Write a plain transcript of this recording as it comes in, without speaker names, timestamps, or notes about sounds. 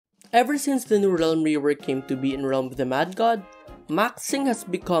Ever since the new realm rework came to be in Realm of the Mad God, maxing has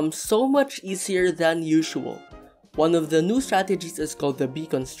become so much easier than usual. One of the new strategies is called the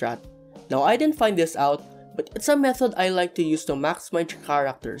beacon strat. Now I didn't find this out, but it's a method I like to use to max my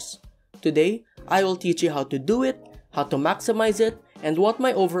characters. Today, I will teach you how to do it, how to maximize it, and what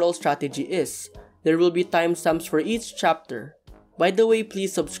my overall strategy is. There will be timestamps for each chapter. By the way,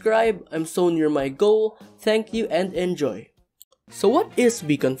 please subscribe, I'm so near my goal, thank you and enjoy. So what is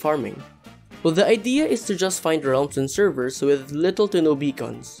beacon farming? Well, the idea is to just find realms and servers with little to no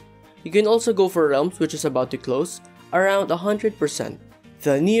beacons. You can also go for realms which is about to close, around 100%.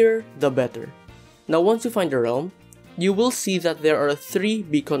 The nearer, the better. Now once you find a realm, you will see that there are 3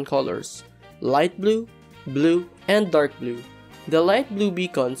 beacon colors: light blue, blue, and dark blue. The light blue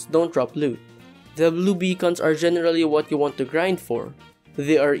beacons don't drop loot. The blue beacons are generally what you want to grind for.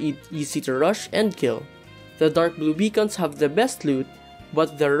 They are easy to rush and kill. The dark blue beacons have the best loot,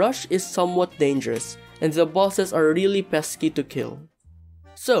 but the rush is somewhat dangerous, and the bosses are really pesky to kill.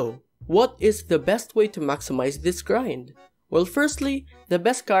 So, what is the best way to maximize this grind? Well, firstly, the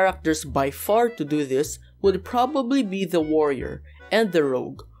best characters by far to do this would probably be the warrior and the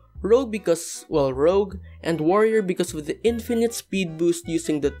rogue. Rogue because, well, rogue, and warrior because of the infinite speed boost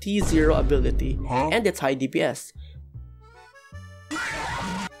using the T0 ability and its high DPS.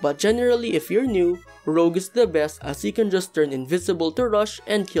 But generally, if you're new, rogue is the best as you can just turn invisible to rush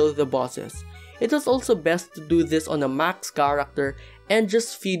and kill the bosses. It is also best to do this on a max character and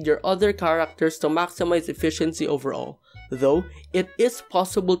just feed your other characters to maximize efficiency overall. Though, it is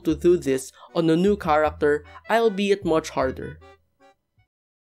possible to do this on a new character, albeit much harder.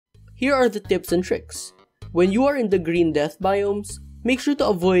 Here are the tips and tricks. When you are in the green death biomes, make sure to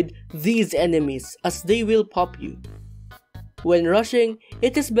avoid these enemies as they will pop you. When rushing,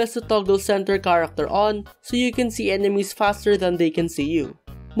 it is best to toggle center character on so you can see enemies faster than they can see you.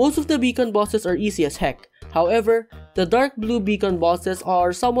 Most of the beacon bosses are easy as heck. However, the dark blue beacon bosses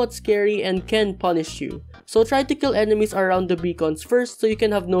are somewhat scary and can punish you. So try to kill enemies around the beacons first so you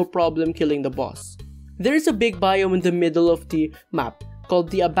can have no problem killing the boss. There is a big biome in the middle of the map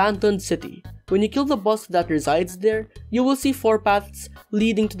called the Abandoned City. When you kill the boss that resides there, you will see 4 paths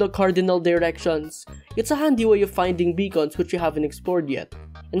leading to the cardinal directions. It's a handy way of finding beacons which you haven't explored yet.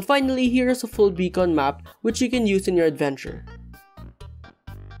 And finally, here is a full beacon map which you can use in your adventure.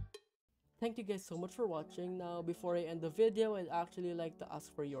 Thank you guys so much for watching. Now, before I end the video, I'd actually like to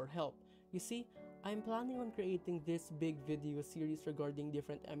ask for your help. You see, I'm planning on creating this big video series regarding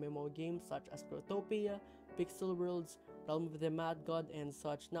different MMO games such as ROTMG, Pixel Worlds, Realm of the Mad God, and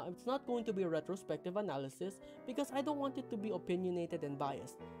such. Now, it's not going to be a retrospective analysis because I don't want it to be opinionated and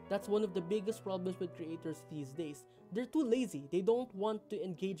biased. That's one of the biggest problems with creators these days. They're too lazy. They don't want to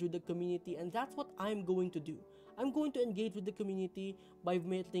engage with the community, and that's what I'm going to do. I'm going to engage with the community by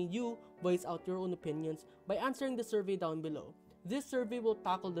letting you voice out your own opinions by answering the survey down below. This survey will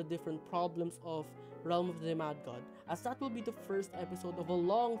tackle the different problems of Realm of the Mad God, as that will be the first episode of a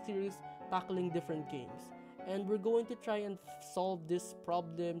long series tackling different games. And we're going to try and solve this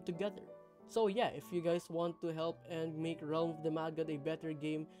problem together. So yeah, if you guys want to help and make Realm of the Mad God a better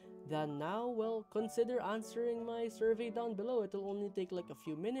game than now, well, consider answering my survey down below. It'll only take like a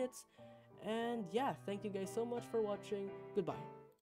few minutes. And yeah, thank you guys so much for watching. Goodbye.